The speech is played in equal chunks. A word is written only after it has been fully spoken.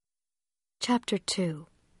Chapter 2.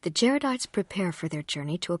 The Jaredites prepare for their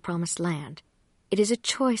journey to a promised land. It is a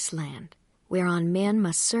choice land, whereon men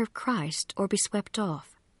must serve Christ or be swept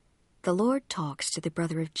off. The Lord talks to the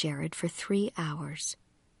brother of Jared for 3 hours.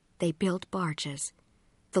 They build barges.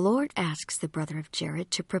 The Lord asks the brother of Jared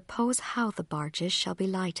to propose how the barges shall be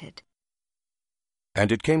lighted.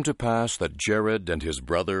 And it came to pass that Jared and his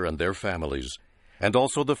brother and their families, and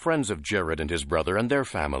also the friends of Jared and his brother and their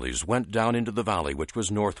families, went down into the valley which was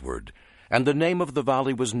northward. And the name of the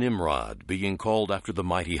valley was Nimrod, being called after the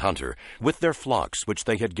mighty hunter, with their flocks which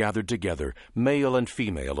they had gathered together, male and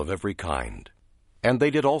female of every kind. And they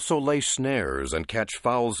did also lay snares, and catch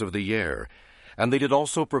fowls of the air. And they did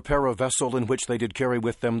also prepare a vessel in which they did carry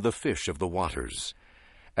with them the fish of the waters.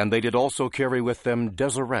 And they did also carry with them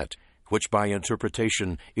Deseret, which by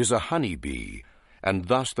interpretation is a honey bee. And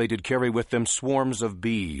thus they did carry with them swarms of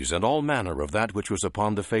bees, and all manner of that which was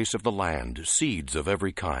upon the face of the land, seeds of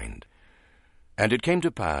every kind. And it came to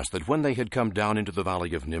pass that when they had come down into the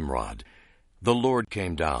valley of Nimrod, the Lord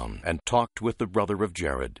came down and talked with the brother of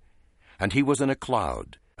Jared. And he was in a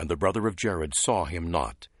cloud, and the brother of Jared saw him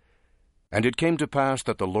not. And it came to pass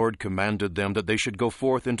that the Lord commanded them that they should go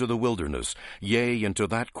forth into the wilderness, yea, into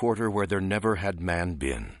that quarter where there never had man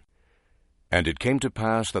been. And it came to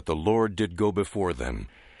pass that the Lord did go before them,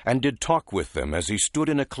 and did talk with them as he stood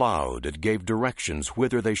in a cloud, and gave directions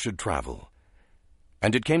whither they should travel.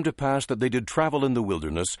 And it came to pass that they did travel in the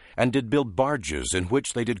wilderness, and did build barges, in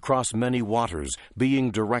which they did cross many waters, being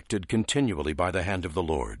directed continually by the hand of the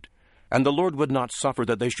Lord. And the Lord would not suffer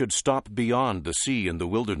that they should stop beyond the sea in the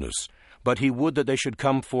wilderness, but he would that they should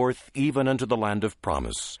come forth even unto the land of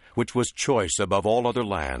promise, which was choice above all other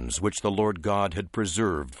lands, which the Lord God had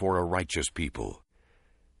preserved for a righteous people.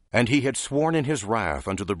 And he had sworn in his wrath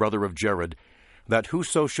unto the brother of Jared, that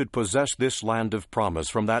whoso should possess this land of promise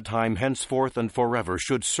from that time henceforth and forever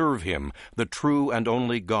should serve him, the true and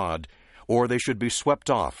only God, or they should be swept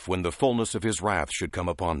off when the fullness of his wrath should come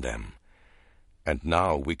upon them. And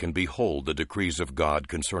now we can behold the decrees of God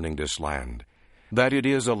concerning this land, that it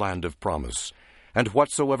is a land of promise, and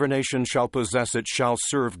whatsoever nation shall possess it shall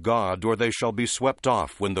serve God, or they shall be swept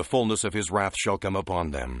off when the fullness of his wrath shall come upon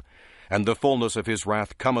them. And the fullness of his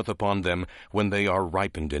wrath cometh upon them when they are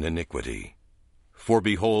ripened in iniquity. For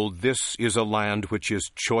behold, this is a land which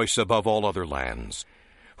is choice above all other lands.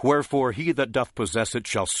 Wherefore he that doth possess it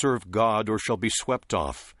shall serve God, or shall be swept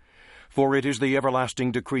off. For it is the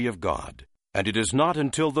everlasting decree of God, and it is not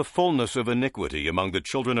until the fullness of iniquity among the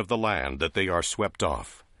children of the land that they are swept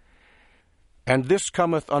off. And this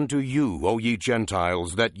cometh unto you, O ye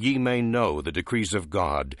Gentiles, that ye may know the decrees of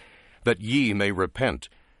God, that ye may repent,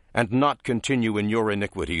 and not continue in your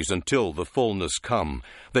iniquities until the fullness come,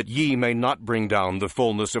 that ye may not bring down the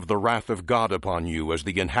fullness of the wrath of God upon you, as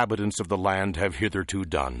the inhabitants of the land have hitherto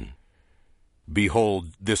done. Behold,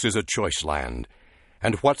 this is a choice land,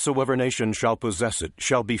 and whatsoever nation shall possess it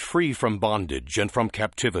shall be free from bondage and from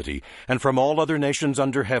captivity, and from all other nations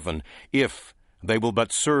under heaven, if they will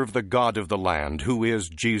but serve the God of the land, who is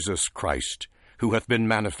Jesus Christ, who hath been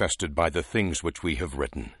manifested by the things which we have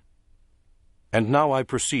written. And now I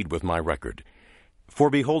proceed with my record. For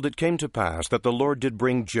behold, it came to pass that the Lord did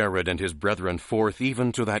bring Jared and his brethren forth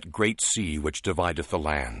even to that great sea which divideth the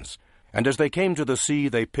lands. And as they came to the sea,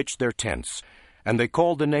 they pitched their tents, and they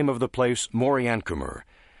called the name of the place Moriancumer.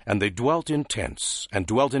 And they dwelt in tents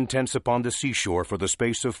upon the seashore for the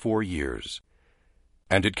space of 4 years.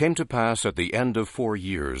 And it came to pass at the end of 4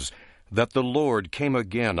 years, that the Lord came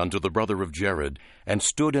again unto the brother of Jared, and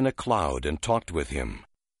stood in a cloud, and talked with him.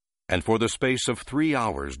 And for the space of 3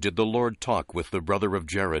 hours did the Lord talk with the brother of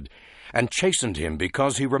Jared, and chastened him,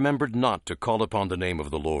 because he remembered not to call upon the name of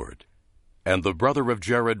the Lord. And the brother of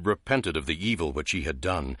Jared repented of the evil which he had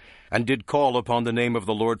done, and did call upon the name of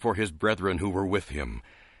the Lord for his brethren who were with him.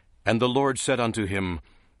 And the Lord said unto him,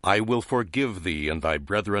 I will forgive thee and thy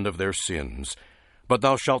brethren of their sins, but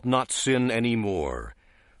thou shalt not sin any more.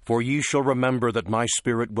 For ye shall remember that my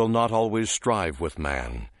spirit will not always strive with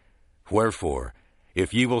man. Wherefore,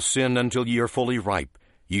 if ye will sin until ye are fully ripe,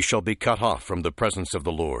 ye shall be cut off from the presence of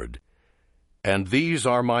the Lord. And these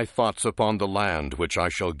are my thoughts upon the land which I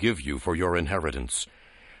shall give you for your inheritance,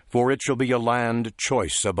 for it shall be a land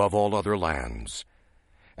choice above all other lands.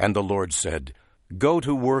 And the Lord said, Go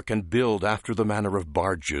to work and build after the manner of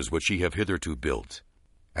barges which ye have hitherto built.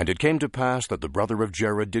 And it came to pass that the brother of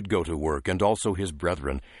Jared did go to work, and also his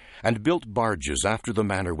brethren, and built barges after the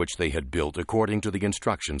manner which they had built, according to the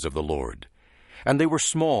instructions of the Lord. And they were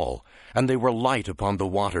small, and they were light upon the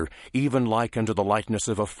water, even like unto the lightness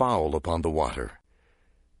of a fowl upon the water.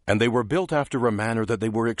 And they were built after a manner that they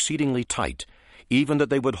were exceedingly tight, even that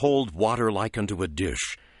they would hold water like unto a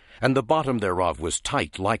dish. and the bottom thereof was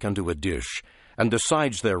tight like unto a dish, and the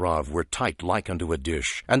sides thereof were tight like unto a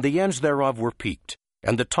dish, and the ends thereof were peaked,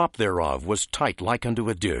 and the top thereof was tight like unto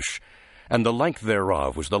a dish, and the length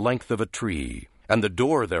thereof was the length of a tree, and the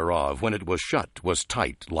door thereof, when it was shut, was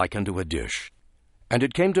tight like unto a dish. And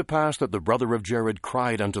it came to pass that the brother of Jared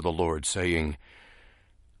cried unto the Lord, saying,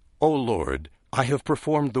 O Lord, I have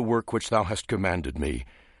performed the work which thou hast commanded me,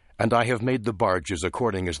 and I have made the barges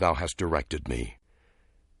according as thou hast directed me.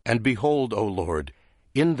 And behold, O Lord,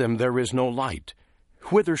 in them there is no light.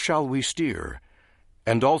 Whither shall we steer?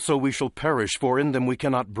 And also we shall perish, for in them we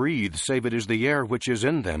cannot breathe, save it is the air which is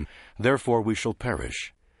in them, therefore we shall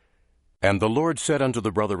perish. And the Lord said unto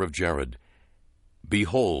the brother of Jared,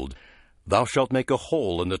 Behold, thou shalt make a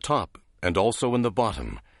hole in the top, and also in the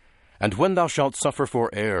bottom. And when thou shalt suffer for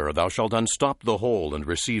air, thou shalt unstop the hole, and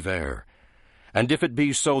receive air. And if it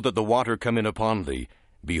be so that the water come in upon thee,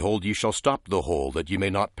 behold, ye shall stop the hole, that ye may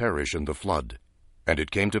not perish in the flood. And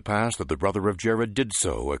it came to pass that the brother of Jared did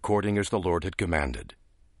so, according as the Lord had commanded.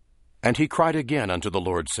 And he cried again unto the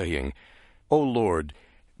Lord, saying, O Lord,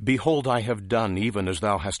 behold, I have done even as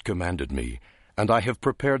thou hast commanded me, and I have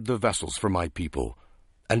prepared the vessels for my people.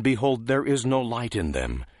 And behold, there is no light in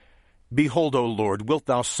them. Behold, O Lord, wilt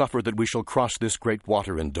thou suffer that we shall cross this great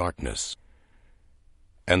water in darkness?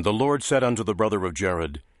 And the Lord said unto the brother of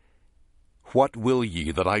Jared, What will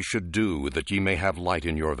ye that I should do, that ye may have light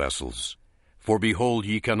in your vessels? For behold,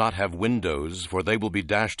 ye cannot have windows, for they will be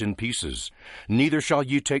dashed in pieces. Neither shall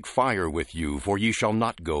ye take fire with you, for ye shall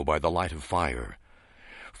not go by the light of fire.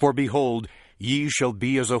 For behold, ye shall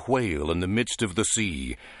be as a whale in the midst of the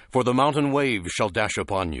sea, for the mountain waves shall dash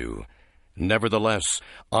upon you. Nevertheless,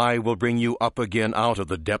 I will bring you up again out of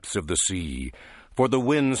the depths of the sea. For the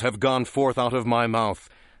winds have gone forth out of my mouth,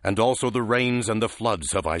 and also the rains and the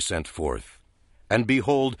floods have I sent forth. And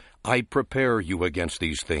behold, I prepare you against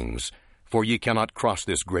these things. For ye cannot cross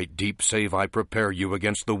this great deep, save I prepare you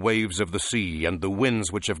against the waves of the sea, and the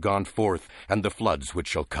winds which have gone forth, and the floods which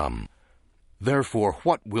shall come. Therefore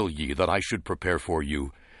what will ye that I should prepare for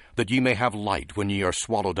you, that ye may have light when ye are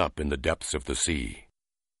swallowed up in the depths of the sea?